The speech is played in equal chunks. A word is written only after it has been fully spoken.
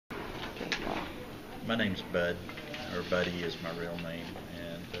My name's Bud, or Buddy is my real name,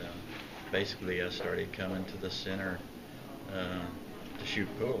 and basically I started coming to the center to shoot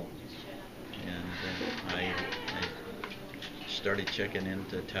pool, and I started checking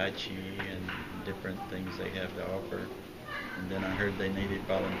into Tai Chi and different things they have to offer, and then I heard they needed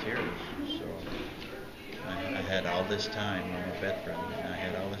volunteers, so I had all this time. I'm a veteran, and I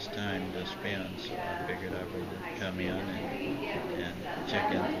had all this time to spend, so I figured I would come in and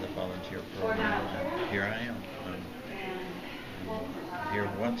check into the volunteer program, and here I am. I'm here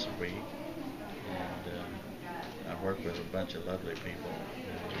once a week, and I work with a bunch of lovely people.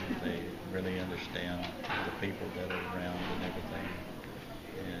 They really understand the people that are around and everything,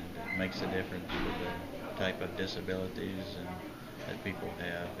 and it makes a difference with the type of disabilities and that people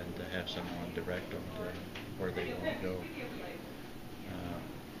have, and to have someone direct them to where they want to go.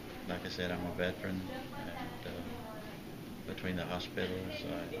 Like I said, I'm a veteran, and between the hospitals,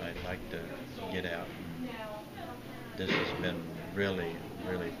 I like to get out. And this has been really,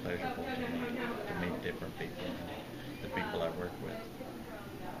 really pleasurable to me to meet different people and the people I work with.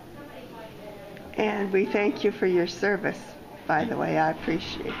 And we thank you for your service, by the way. I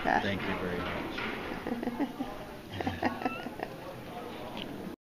appreciate that. Thank you very much.